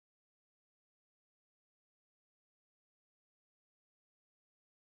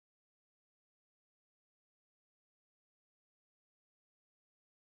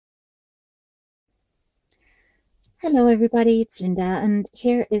Hello everybody, it's Linda, and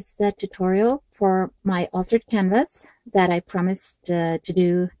here is the tutorial for my altered canvas that I promised to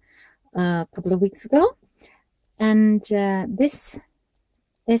do a couple of weeks ago. And this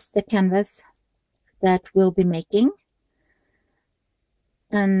is the canvas that we'll be making.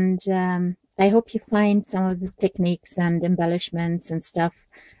 And I hope you find some of the techniques and embellishments and stuff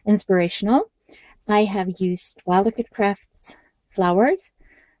inspirational. I have used Wild Orchid Crafts flowers.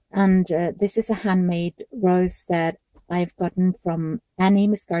 And this is a handmade rose that I've gotten from Annie,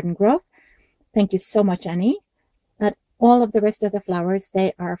 Miss Garden Grove. Thank you so much, Annie. But all of the rest of the flowers,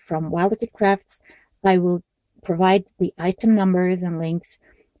 they are from Wild Orchid Crafts. I will provide the item numbers and links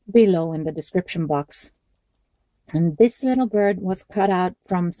below in the description box. And this little bird was cut out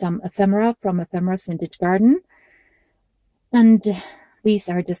from some ephemera from Ephemera's Vintage Garden. And these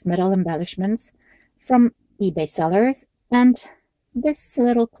are just metal embellishments from eBay sellers. And this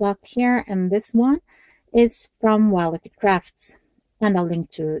little clock here and this one is from Wild Orchid Crafts, and I'll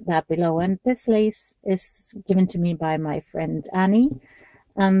link to that below. And this lace is given to me by my friend Annie,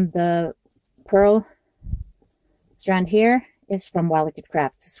 and the pearl strand here is from Wild Orchid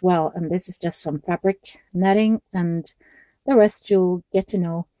Crafts as well. And this is just some fabric netting, and the rest you'll get to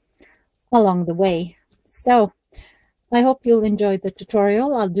know along the way. So I hope you'll enjoy the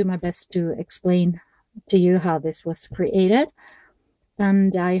tutorial. I'll do my best to explain to you how this was created.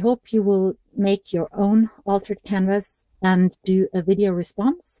 And I hope you will make your own altered canvas and do a video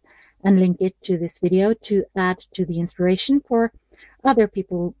response and link it to this video to add to the inspiration for other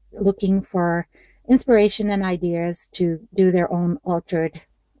people looking for inspiration and ideas to do their own altered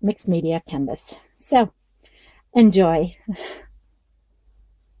mixed media canvas. So enjoy.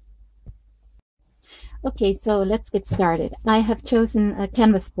 Okay, so let's get started. I have chosen a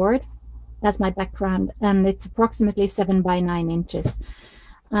canvas board as my background, and it's approximately 7 by 9 inches.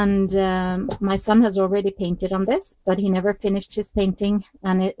 And my son has already painted on this, but he never finished his painting,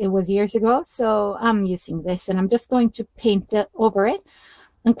 and it was years ago, so I'm using this, and I'm just going to paint over it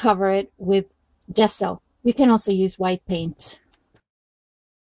and cover it with gesso. You can also use white paint.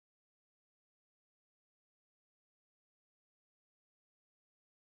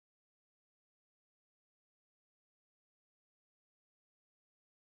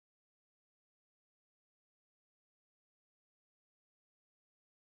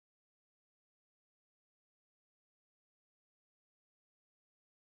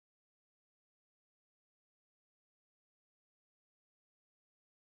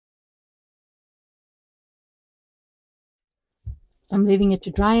 I'm leaving it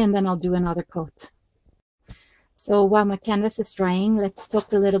to dry, and then I'll do another coat. So while my canvas is drying, let's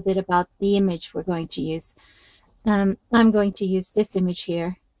talk a little bit about the image we're going to use. I'm going to use this image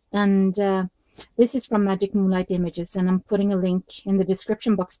here, and this is from Magic Moonlight Images, and I'm putting a link in the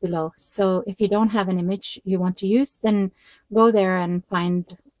description box below. So if you don't have an image you want to use, then go there and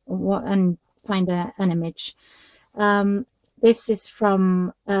find an image. This is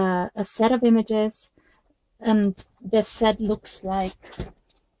from a set of images, and the set looks like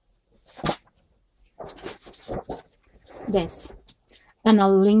this. And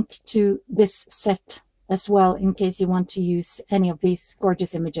I'll link to this set as well in case you want to use any of these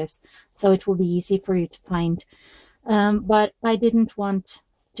gorgeous images, so it will be easy for you to find. But I didn't want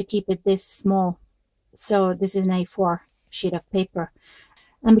to keep it this small, so this is an A4 sheet of paper,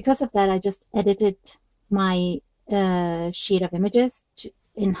 and because of that I just edited my sheet of images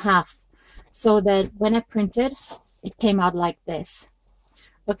in half, so that when I printed it came out like this.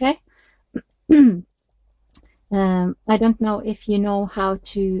 Okay. I don't know if you know how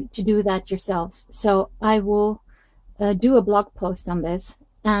to do that yourselves, so I will do a blog post on this,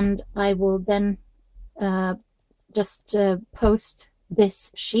 and I will then just post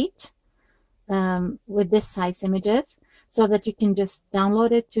this sheet with this size images, so that you can just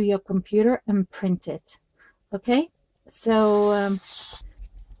download it to your computer and print it. Okay, so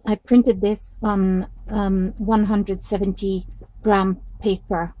I printed this on 170 gram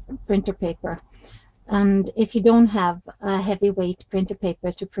paper, printer paper. And if you don't have a heavyweight printer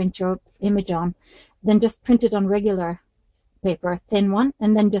paper to print your image on, then just print it on regular paper, thin one,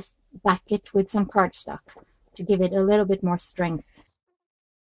 and then just back it with some cardstock to give it a little bit more strength.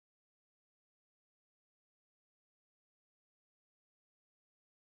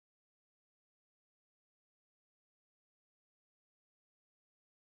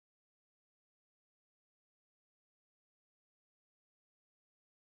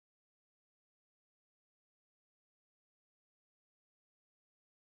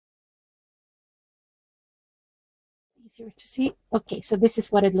 Easier to see. Okay, so this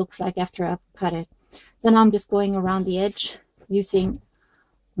is what it looks like after I've cut it. So now I'm just going around the edge using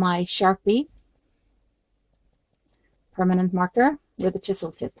my Sharpie permanent marker with a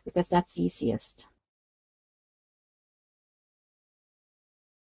chisel tip because that's easiest.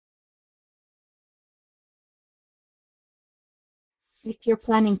 If you're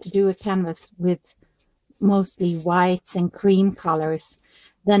planning to do a canvas with mostly whites and cream colors,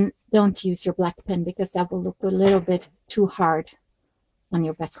 then don't use your black pen because that will look a little bit too hard on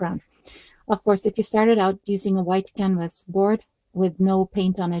your background. Of course, if you started out using a white canvas board with no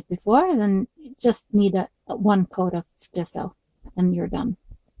paint on it before, then you just need one coat of gesso and you're done.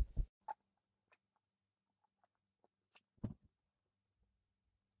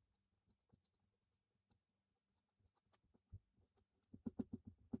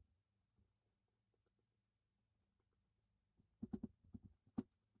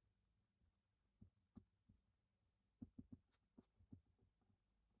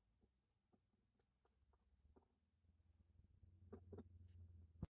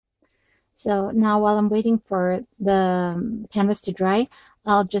 So now while I'm waiting for the canvas to dry,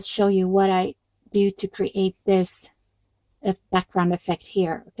 I'll just show you what I do to create this background effect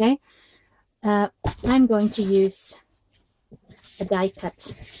here, okay? I'm going to use a die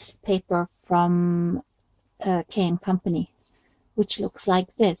cut paper from K & Company, which looks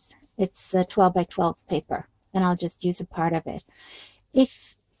like this. It's a 12 by 12 paper, and I'll just use a part of it.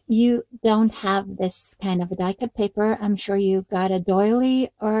 If you don't have this kind of a die cut paper, I'm sure you got a doily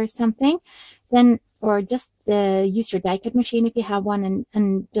or something, then, or just use your die cut machine if you have one,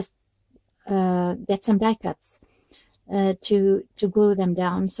 and just get some die cuts to glue them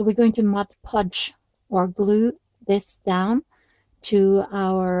down. So we're going to Mod Podge or glue this down to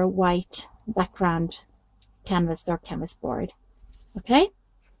our white background canvas or canvas board. Okay?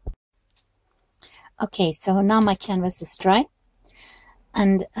 Okay, so now my canvas is dry.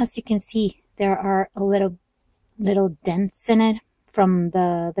 And as you can see, there are a little dents in it from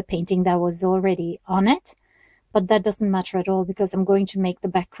the painting that was already on it. But that doesn't matter at all because I'm going to make the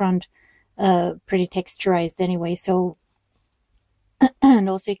background pretty texturized anyway. So, and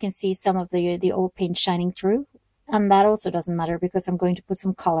also you can see some of the old paint shining through. And that also doesn't matter because I'm going to put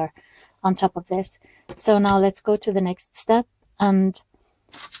some color on top of this. So now let's go to the next step and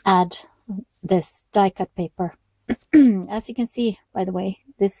add this die cut paper. As you can see, by the way,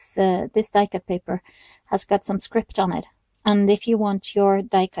 this die cut paper has got some script on it. And if you want your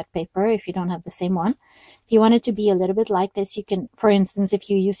die cut paper, if you don't have the same one, if you want it to be a little bit like this, you can, for instance, if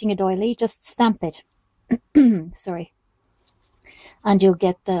you're using a doily, just stamp it. Sorry. And you'll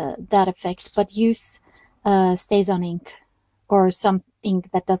get that effect. But use Stays On ink or some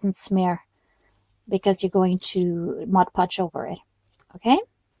ink that doesn't smear because you're going to Mod Podge over it. Okay?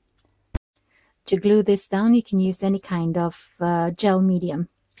 To glue this down, you can use any kind of gel medium.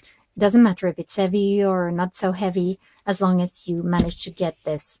 It doesn't matter if it's heavy or not so heavy, as long as you manage to get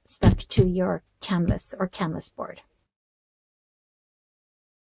this stuck to your canvas or canvas board.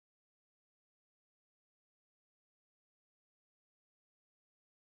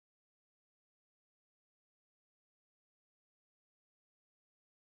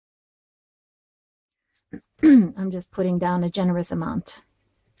 I'm just putting down a generous amount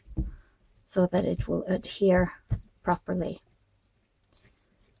so that it will adhere properly.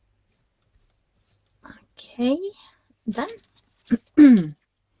 Okay, then I'm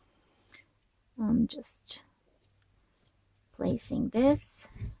just placing this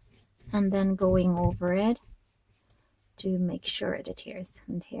and then going over it to make sure it adheres.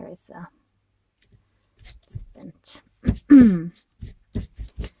 And here is a bent.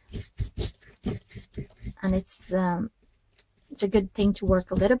 And it's a good thing to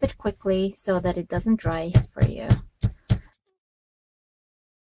work a little bit quickly so that it doesn't dry for you.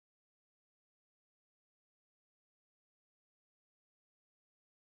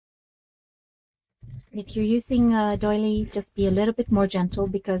 If you're using a doily, just be a little bit more gentle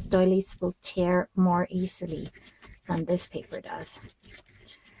because doilies will tear more easily than this paper does.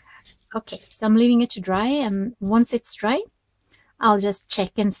 Okay, so I'm leaving it to dry, and once it's dry, I'll just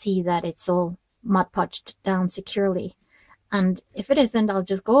check and see that it's all Mod Podged down securely. And if it isn't, I'll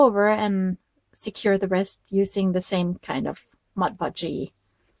just go over and secure the rest using the same kind of Mod Podge.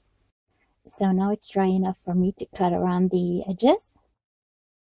 So now it's dry enough for me to cut around the edges.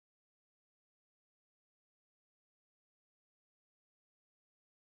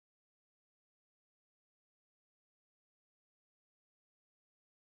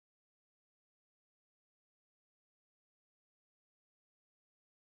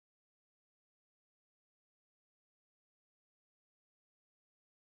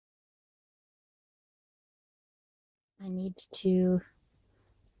 I need to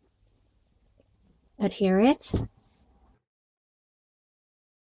adhere it.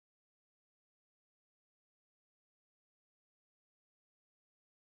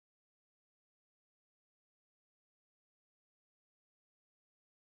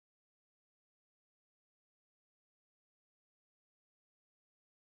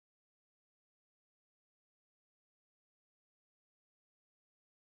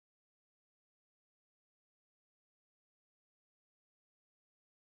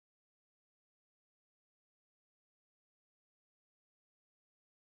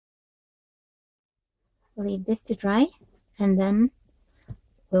 leave this to dry, and then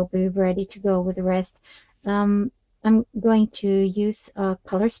we'll be ready to go with the rest. I'm going to use a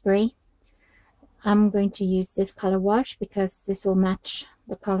color spray. I'm going to use this color wash because this will match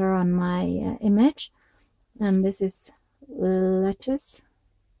the color on my image. And this is lettuce.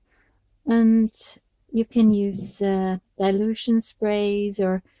 And you can use dilution sprays,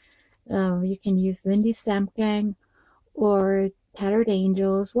 or you can use Lindy Samkang or Tattered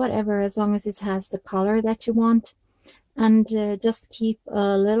Angels, whatever, as long as it has the color that you want. And just keep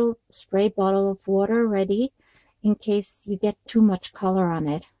a little spray bottle of water ready in case you get too much color on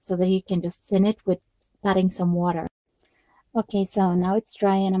it, so that you can just thin it with adding some water. Okay, so now it's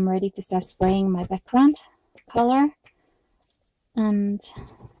dry and I'm ready to start spraying my background color. And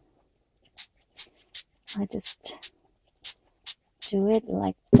I just do it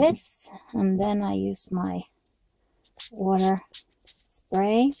like this, and then I use my water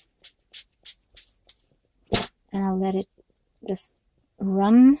spray and I'll let it just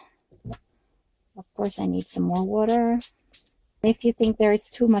run. Of course, I need some more water. If you think there is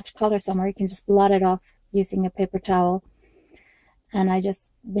too much color somewhere, you can just blot it off using a paper towel. And I just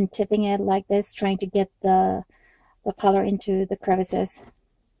been tipping it like this, trying to get the color into the crevices.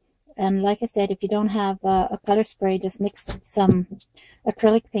 And like I said, if you don't have a color spray, just mix some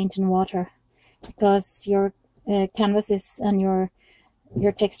acrylic paint and water, because your canvases and your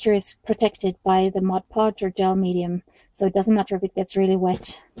texture is protected by the Mod Podge or gel medium. So it doesn't matter if it gets really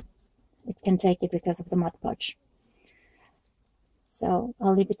wet, it can take it because of the Mod Podge. So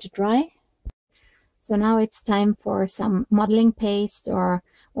I'll leave it to dry. So now it's time for some modeling paste or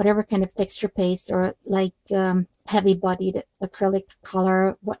whatever kind of texture paste, or like heavy-bodied acrylic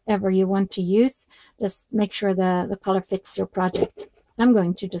color, whatever you want to use. Just make sure the color fits your project. I'm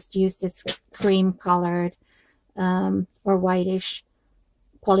going to just use this cream-colored or whitish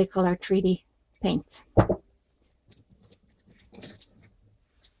polycolor 3D paint.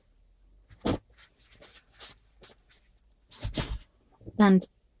 And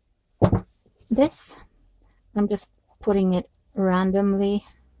this, I'm just putting it randomly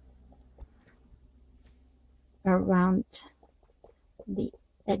around the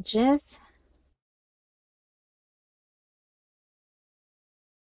edges.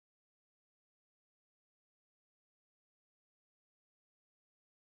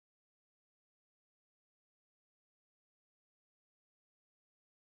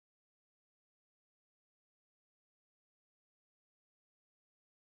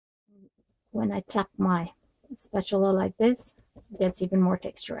 When I tap my spatula like this, it gets even more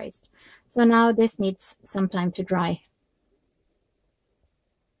texturized. So now this needs some time to dry.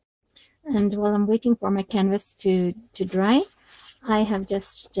 And while I'm waiting for my canvas to dry, I have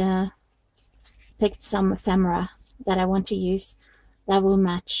just picked some ephemera that I want to use that will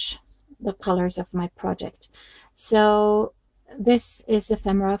match the colors of my project. So this is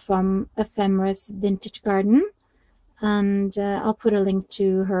ephemera from Ephemera's Vintage Garden, and I'll put a link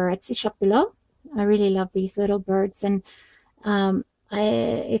to her Etsy shop below. I really love these little birds, and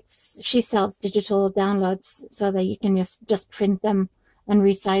she sells digital downloads so that you can just print them and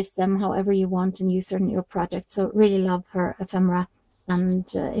resize them however you want and use them in your project. So really love her ephemera and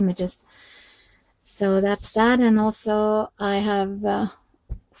images. So that's that. And also I have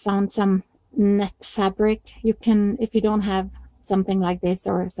found some net fabric. You can, if you don't have something like this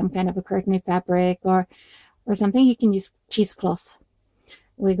or some kind of a curtainy fabric or something, you can use cheesecloth.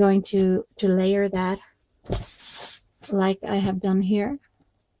 We're going to layer that like I have done here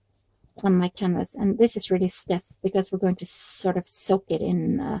on my canvas. And this is really stiff because we're going to sort of soak it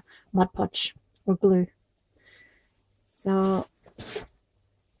in Mod Podge or glue. So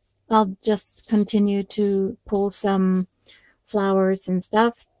I'll just continue to pull some flowers and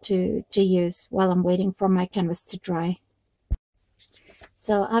stuff to use while I'm waiting for my canvas to dry.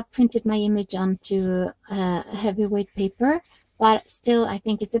 So I've printed my image onto a heavyweight paper, but still I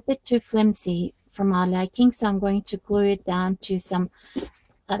think it's a bit too flimsy for my liking, so I'm going to glue it down to some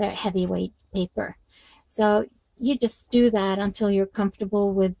other heavyweight paper. So you just do that until you're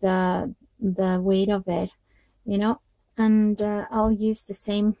comfortable with the weight of it, you know. And I'll use the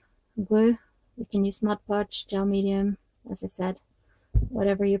same glue. You can use Mod Podge, gel medium, as I said,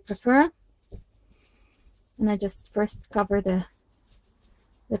 whatever you prefer. And I just first cover the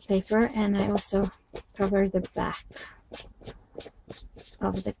paper, and I also cover the back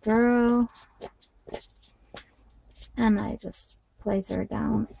of the girl, and I just place her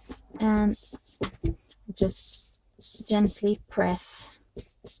down and just gently press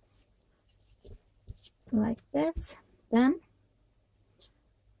like this. Then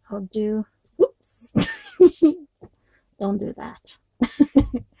I'll do, oops, don't do that.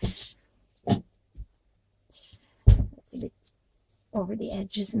 over the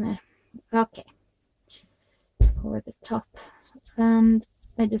edge, isn't it? Okay, over the top, and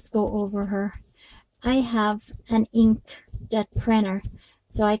I just go over her. I have an inkjet printer,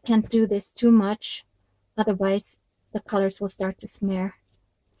 so I can't do this too much, otherwise the colors will start to smear.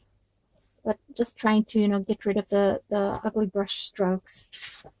 But just trying to, you know, get rid of the ugly brush strokes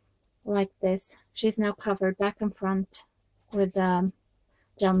like this. She's now covered back and front with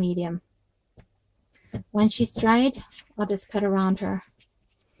gel medium. When she's dried, I'll just cut around her.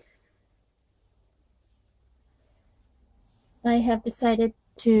 I have decided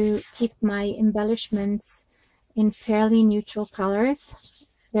to keep my embellishments in fairly neutral colors.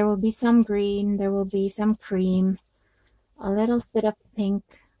 There will be some green, there will be some cream, a little bit of pink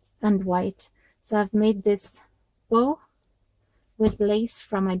and white. So I've made this bow with lace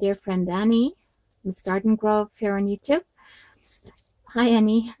from my dear friend Annie, Miss Garden Grove here on YouTube. Hi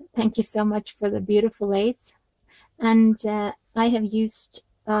Annie, thank you so much for the beautiful lace. And I have used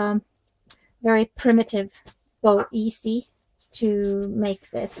very primitive bow easy to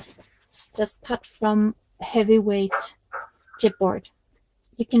make this, just cut from heavyweight chipboard.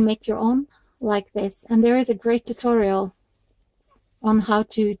 You can make your own like this, and there is a great tutorial on how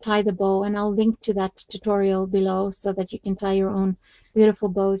to tie the bow, and I'll link to that tutorial below so that you can tie your own beautiful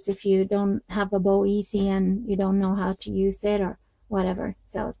bows if you don't have a bow easy and you don't know how to use it or whatever.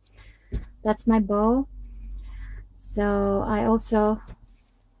 So that's my bow. So I also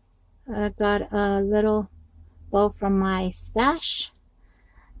got a little bow from my stash,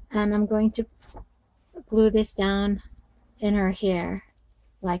 and I'm going to glue this down in her hair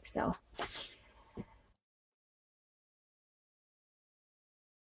like so.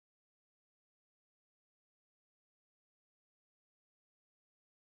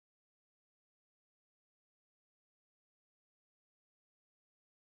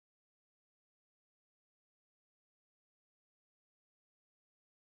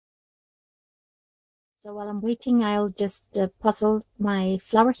 So while I'm waiting, I'll just puzzle my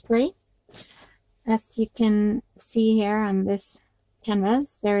flower spray. As you can see here on this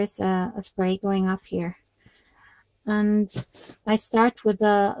canvas, there is a spray going up here. And I start with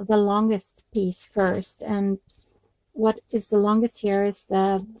the longest piece first. And what is the longest here is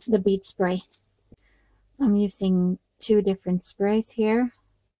the bead spray. I'm using 2 different sprays here.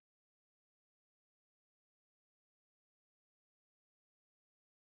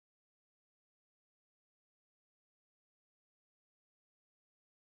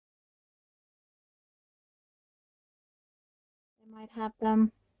 I might have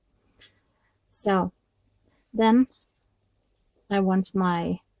them. So then I want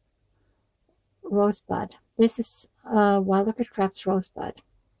my rosebud. This is Wild Orchid Crafts rosebud,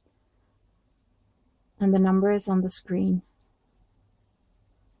 and the number is on the screen.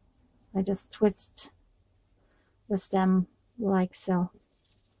 I just twist the stem like so,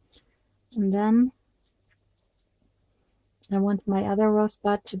 and then I want my other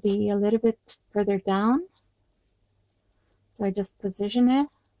rosebud to be a little bit further down, so I just position it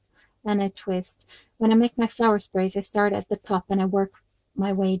and I twist. When I make my flower sprays, I start at the top and I work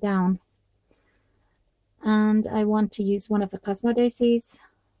my way down. And I want to use one of the Cosmo Daisies.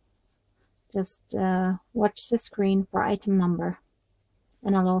 Just watch the screen for item number,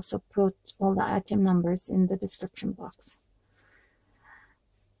 and I'll also put all the item numbers in the description box.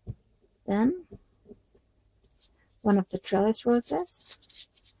 Then one of the Trellis roses.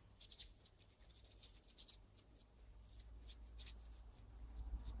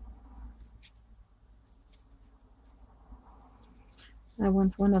 I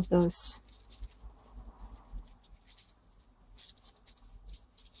want one of those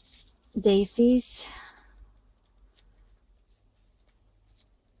daisies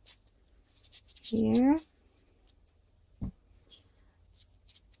here.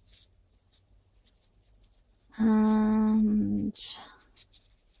 And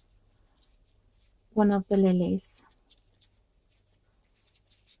one of the lilies,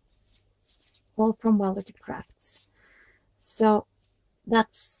 all from Wild Orchid Crafts. So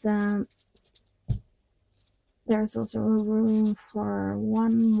that's there's also room for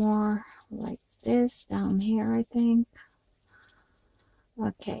one more like this down here, I think.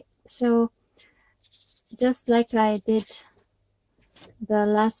 Okay, so just like I did the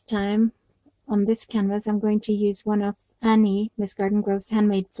last time on this canvas, I'm going to use one of Annie, Miss Garden Grove's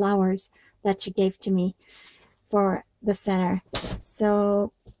handmade flowers that she gave to me for the center.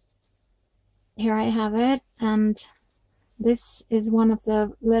 So here I have it, and this is one of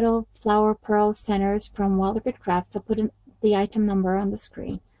the little flower pearl centers from Wild Orchid Crafts. I'll put in the item number on the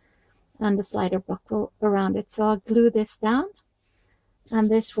screen and the slider buckle around it. So I'll glue this down, and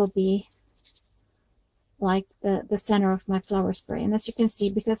this will be like the center of my flower spray. And as you can see,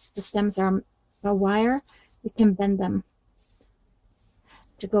 because the stems are a wire, you can bend them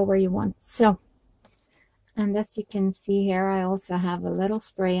to go where you want. So, and as you can see here, I also have a little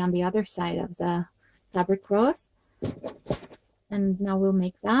spray on the other side of the fabric rose. And now we'll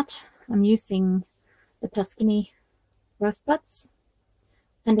make that. I'm using the Tuscany rosebuds.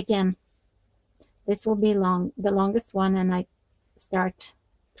 And again, this will be the longest one, and I start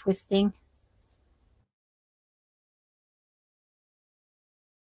twisting.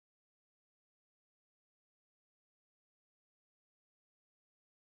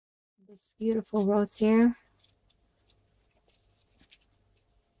 This beautiful rose here.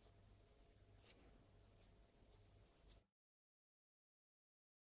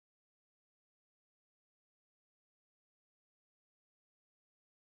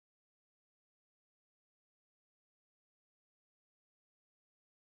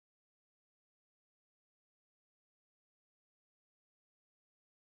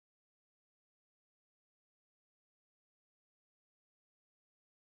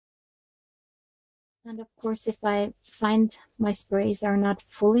 And of course, if I find my sprays are not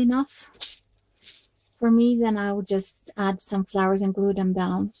full enough for me, then I'll just add some flowers and glue them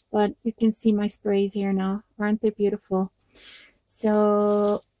down. But you can see my sprays here now. Aren't they beautiful?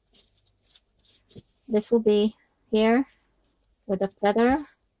 So this will be here with a feather,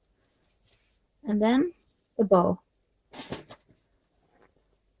 and then the bow.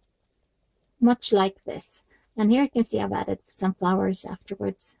 Much like this. And here you can see I've added some flowers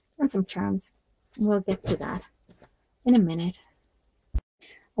afterwards and some charms. We'll get to that in a minute.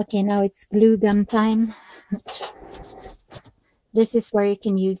 Okay, now it's glue gun time. This is where you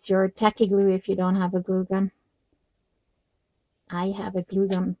can use your tacky glue if you don't have a glue gun. I have a glue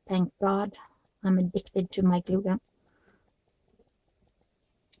gun, thank God. I'm addicted to my glue gun.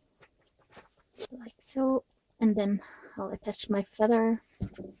 Like so. And then I'll attach my feather.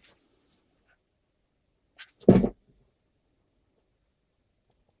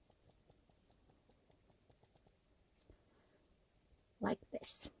 Like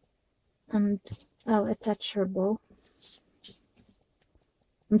this, and I'll attach her bow.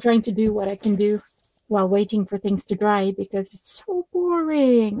 I'm trying to do what I can do while waiting for things to dry because it's so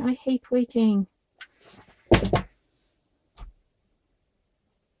boring. I hate waiting.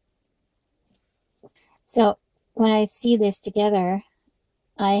 So when I see this together,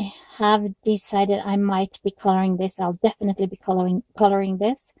 I have decided I might be coloring this. I'll definitely be coloring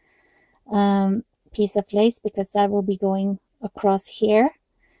this piece of lace, because that will be going across here,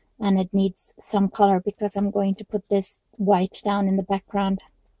 and it needs some color because I'm going to put this white down in the background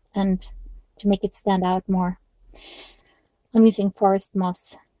and to make it stand out more. I'm using Forest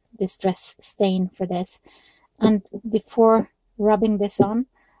Moss Distress Stain for this, and before rubbing this on,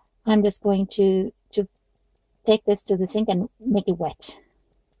 I'm just going to take this to the sink and make it wet.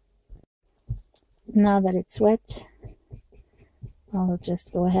 Now that it's wet, I'll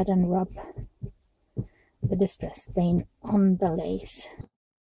just go ahead and rub the distress stain on the lace.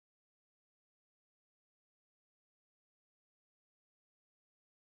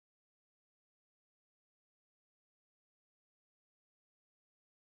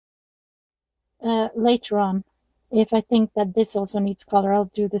 Later on, if I think that this also needs color,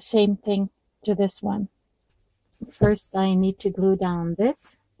 I'll do the same thing to this one. First, I need to glue down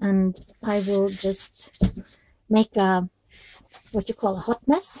this, and I will just make a, what you call a hot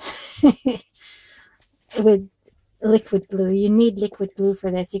mess with liquid glue. You need liquid glue for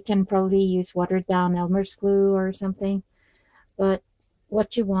this. You can probably use watered down Elmer's glue or something, but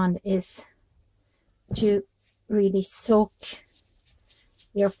what you want is to really soak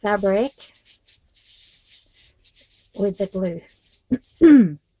your fabric with the glue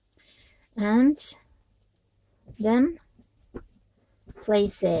and then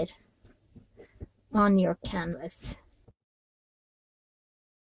place it on your canvas.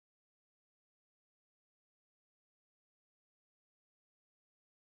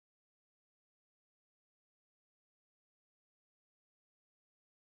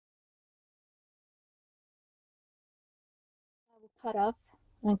 I will cut off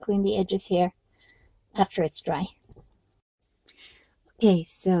and clean the edges here after it's dry. Okay,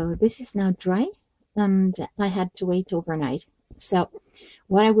 so this is now dry, and I had to wait overnight. So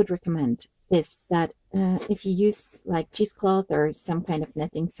what I would recommend is that if you use like cheesecloth or some kind of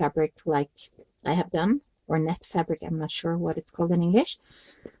netting fabric like I have done, or net fabric, I'm not sure what it's called in English,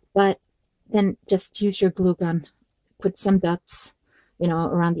 but then just use your glue gun, put some dots, you know,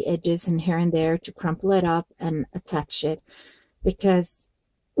 around the edges and here and there to crumple it up and attach it, because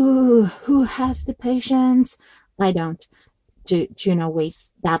who has the patience? I don't, to you know, wait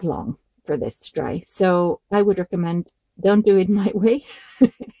that long for this to dry. So I would recommend don't do it my way.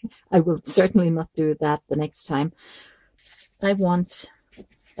 I will certainly not do that the next time. I want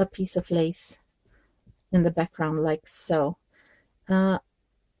a piece of lace in the background like so.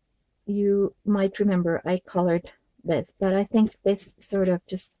 You might remember I colored this, but I think this sort of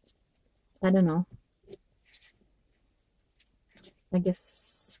just, I don't know. I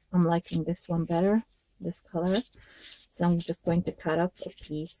guess I'm liking this one better, this color. So I'm just going to cut off a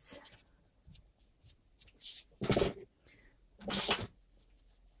piece.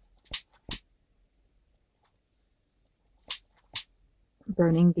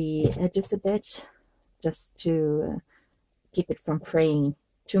 Burning the edges a bit, just to keep it from fraying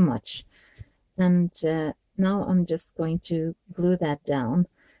too much. And now I'm just going to glue that down.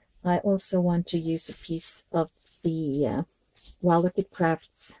 I also want to use a piece of the Wild Orchid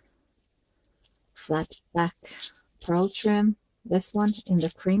Crafts flat back pearl trim, this one in the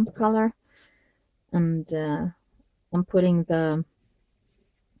cream color, and I'm putting the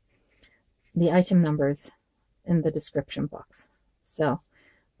item numbers in the description box. So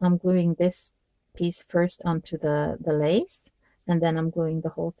I'm gluing this piece first onto the lace, and then I'm gluing the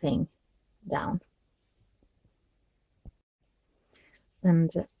whole thing down.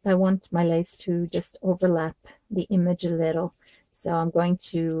 And I want my lace to just overlap the image a little, so I'm going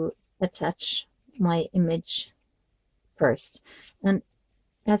to attach my image first. And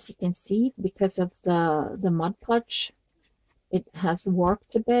as you can see, because of the Mod Podge, it has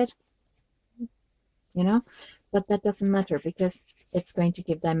warped a bit, you know, but that doesn't matter because it's going to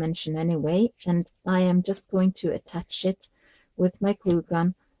give dimension anyway, and I am just going to attach it with my glue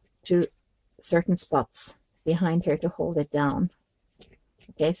gun to certain spots behind here to hold it down.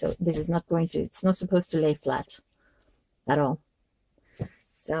 Okay, so this is not going to, it's not supposed to lay flat at all.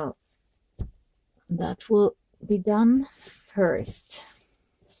 So that will be done first.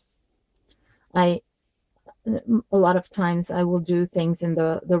 A lot of times I will do things in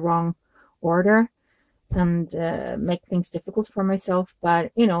the wrong order and make things difficult for myself,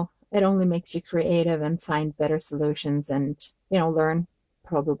 but you know, it only makes you creative and find better solutions, and you know, learn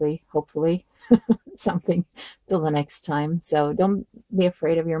probably, hopefully, something till the next time. So don't be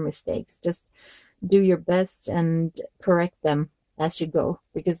afraid of your mistakes. Just do your best and correct them as you go,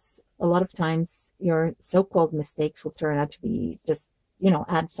 because a lot of times your so-called mistakes will turn out to be just, you know,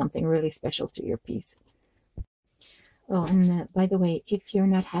 add something really special to your piece. Oh, and by the way, if you're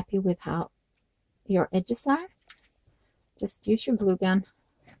not happy with how your edges are, just use your glue gun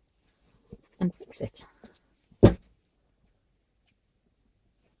and fix it.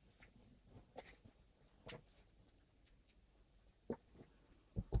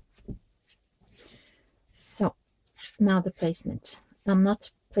 So now the placement. I'm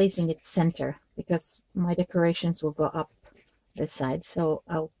not placing it center because my decorations will go up this side, so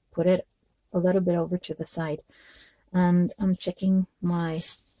I'll put it a little bit over to the side, and I'm checking my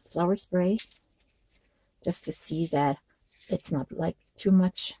flower spray just to see that it's not like too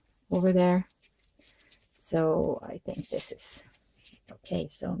much over there. So I think this is okay.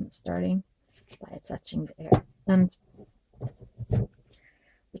 So I'm starting by attaching there, and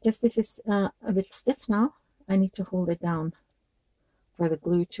because this is a bit stiff now, I need to hold it down for the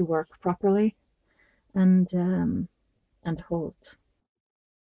glue to work properly and hold.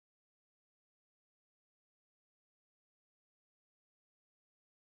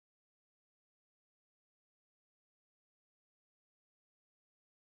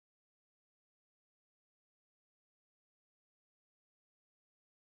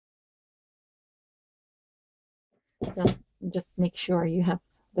 So just make sure you have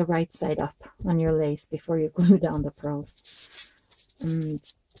the right side up on your lace before you glue down the pearls. And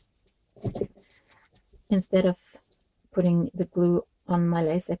instead of putting the glue on my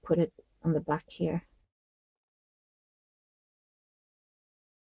lace, I put it on the back here.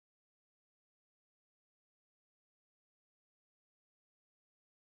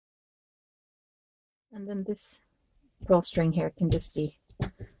 And then this pearl string here can just be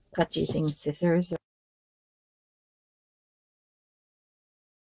cut using scissors.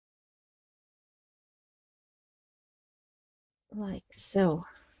 Like so.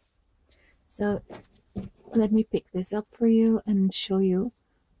 So let me pick this up for you and show you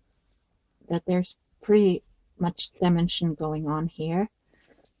that there's pretty much dimension going on here.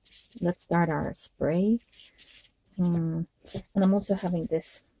 Let's start our spray. And I'm also having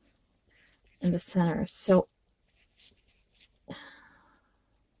this in the center. So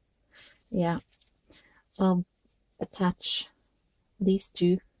yeah, I'll attach these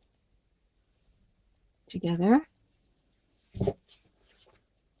two together.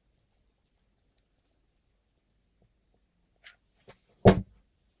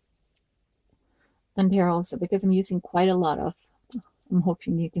 And here also, because I'm using quite a lot of, I'm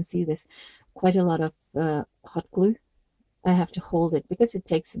hoping you can see this, quite a lot of hot glue. I have to hold it because it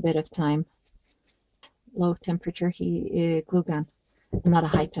takes a bit of time. Low temperature glue gun, not a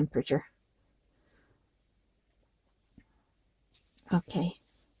high temperature. Okay,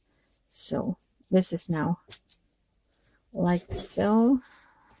 so this is now like so,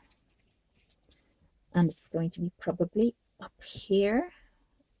 and it's going to be probably up here,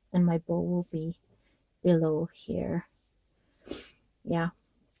 and my bow will be below here. Yeah,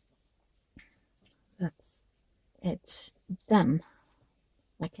 that's it. Then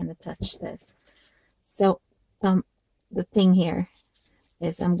I can attach this. So the thing here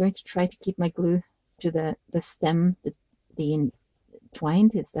is I'm going to try to keep my glue to the stem, the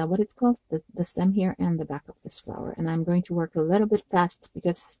entwined, is that what it's called? The stem here and the back of this flower. And I'm going to work a little bit fast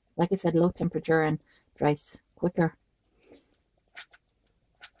because, like I said, low temperature and dries quicker.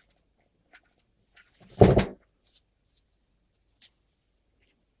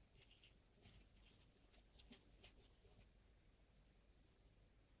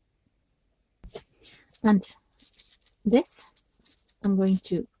 And this I'm going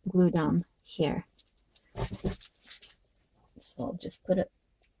to glue down here. So I'll just put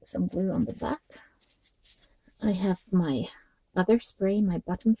some glue on the back. I have my other spray, my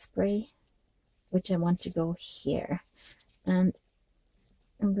bottom spray, which I want to go here. And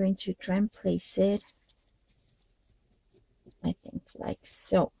I'm going to try and place it, I think, like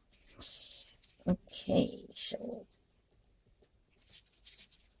so. Okay, so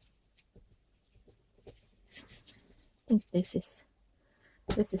I think this is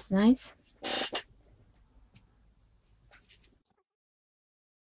nice.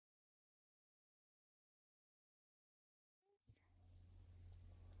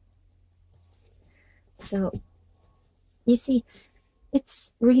 So you see,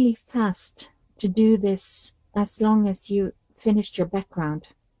 it's really fast to do this as long as you finished your background,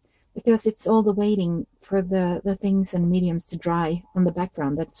 because it's all the waiting for the things and mediums to dry on the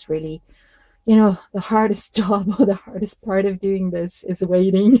background. That's really, you know, the hardest job or the hardest part of doing this is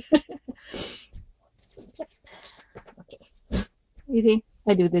waiting. Okay, you see,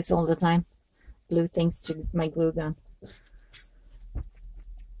 I do this all the time. Glue things to my glue gun.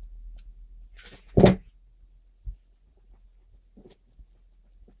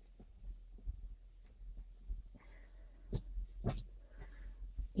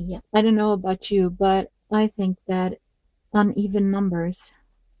 Yeah, I don't know about you, but I think that uneven numbers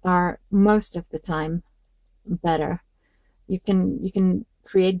are most of the time better. You can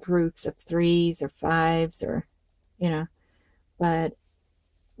create groups of 3s or 5s, or you know, but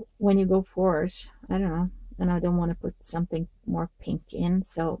when you go 4s, I don't know, and I don't want to put something more pink in,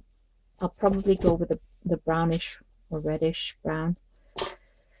 so I'll probably go with the brownish or reddish brown.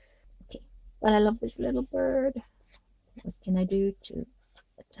 Okay, but I love this little bird. What can I do to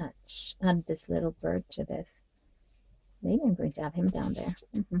add this little bird to this? Maybe I'm going to have him down there.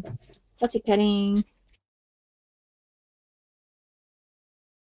 Fussy cutting.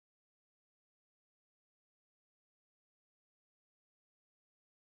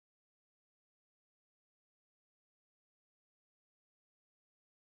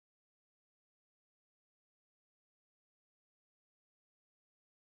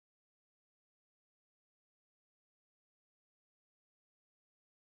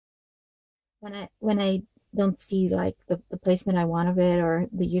 When I don't see like the placement I want of it or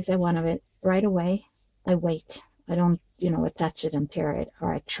the use I want of it right away, I wait. I don't, attach it and tear it,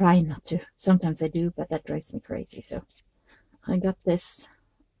 or I try not to. Sometimes I do, but that drives me crazy. So I got this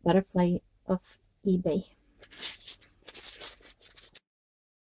butterfly off eBay.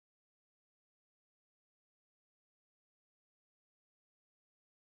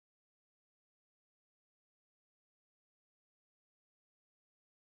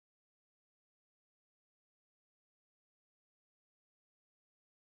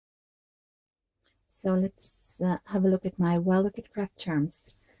 So let's have a look at my Wild Orchid craft charms.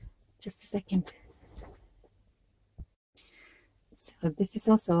 Just a second. So this is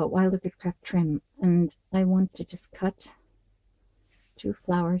also a Wild Orchid craft trim, and I want to just cut 2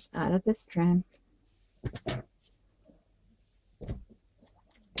 flowers out of this trim.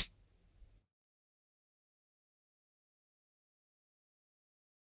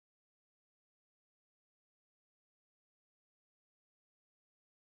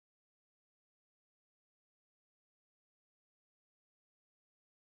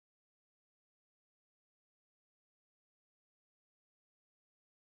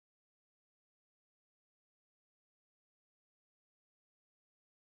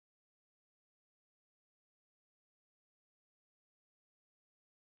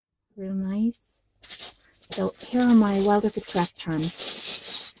 Real nice. So here are my Wild Orchid craft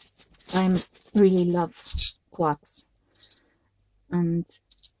charms. I really love clocks, and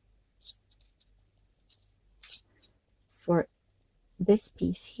for this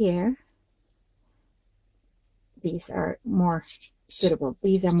piece here, these are more suitable.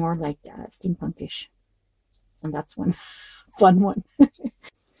 These are more like steampunkish, and that's one fun one.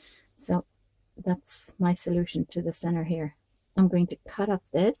 So that's my solution to the center here. I'm going to cut off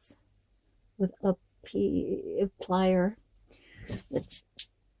this with a plier. Let's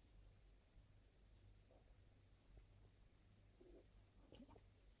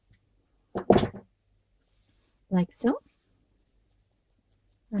like so,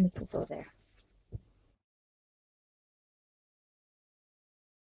 and it will go there.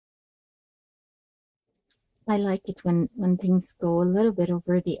 I like it when things go a little bit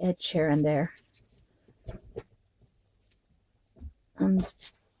over the edge here and there. And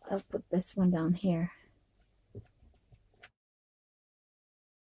I'll put this one down here.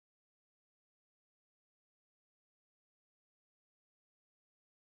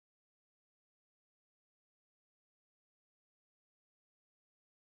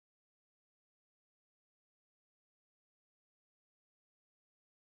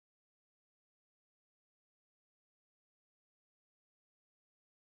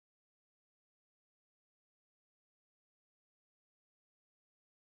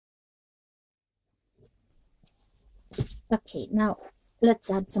 Okay, now let's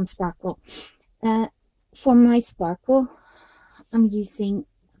add some sparkle. For my sparkle, I'm using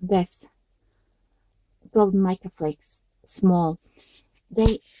this golden mica flakes, small.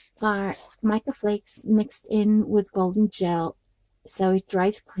 They are mica flakes mixed in with golden gel, so it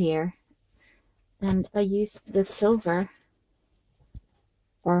dries clear. And I used the silver,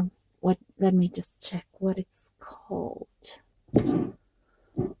 or what, let me just check what it's called.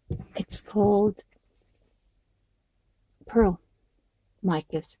 It's called pearl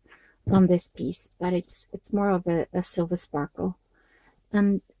micas on this piece, but it's more of a silver sparkle.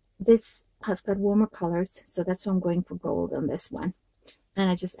 And this has got warmer colors, so that's why I'm going for gold on this one. And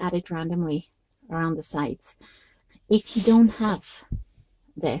I just add it randomly around the sides. If you don't have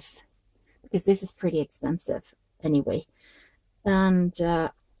this, because this is pretty expensive anyway, and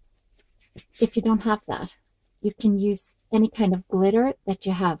if you don't have that, you can use any kind of glitter that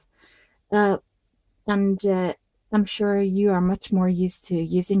you have. I'm sure you are much more used to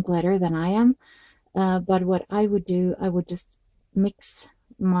using glitter than I am. But what I would do, I would just mix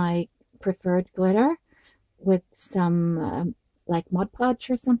my preferred glitter with some like Mod Podge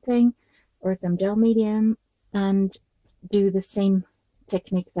or something, or some gel medium, and do the same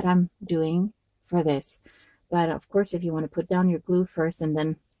technique that I'm doing for this. But of course, if you want to put down your glue first and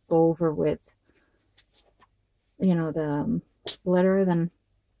then go over with, you know, the glitter, then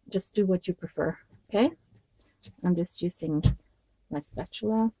just do what you prefer. Okay, I'm just using my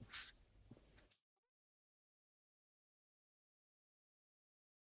spatula.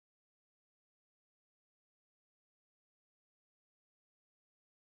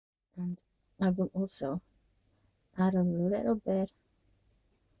 And I will also add a little bit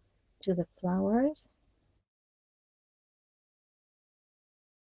to the flowers.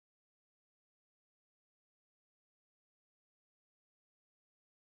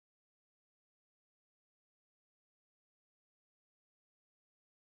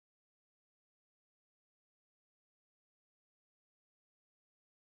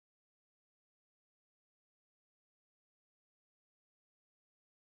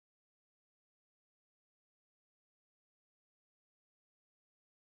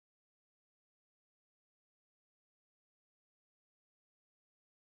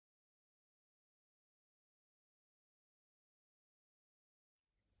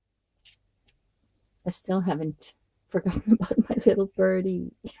 I still haven't forgotten about my little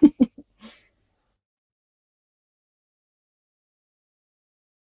birdie.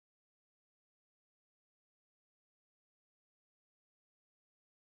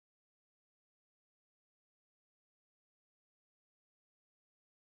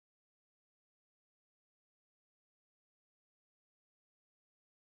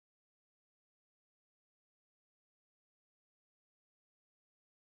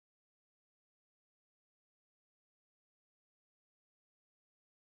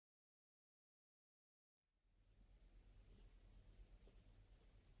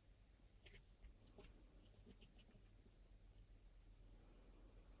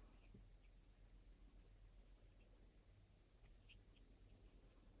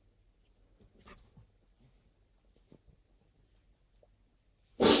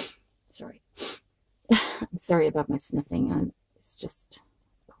 Sorry. I'm sorry about my sniffing. It's just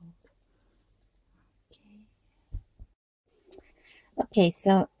cold. Okay. Okay,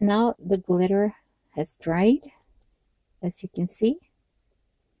 so now the glitter has dried, as you can see.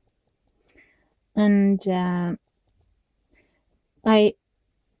 And I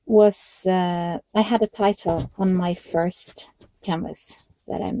had a title on my first canvas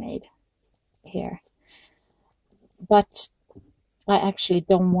that I made here, but I actually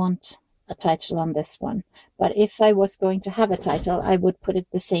don't want a title on this one. But if I was going to have a title, I would put it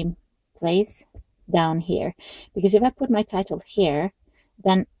the same place down here, because if I put my title here,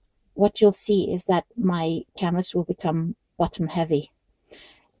 then what you'll see is that my canvas will become bottom heavy,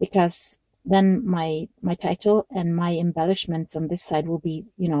 because then my title and my embellishments on this side will be,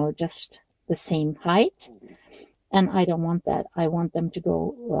 you know, just the same height, and I don't want that. I want them to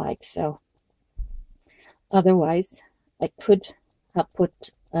go like so. Otherwise, I could have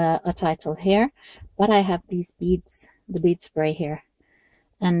put a title here, but I have these beads, the bead spray here,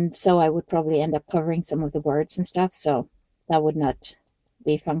 and so I would probably end up covering some of the words and stuff, so that would not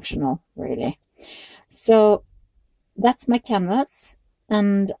be functional really. So that's my canvas,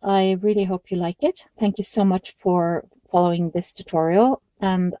 and I really hope you like it. Thank you so much for following this tutorial,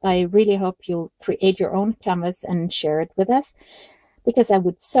 and I really hope you'll create your own canvas and share it with us, because I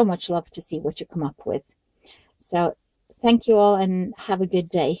would so much love to see what you come up with. So thank you all and have a good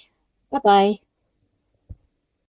day. Bye-bye.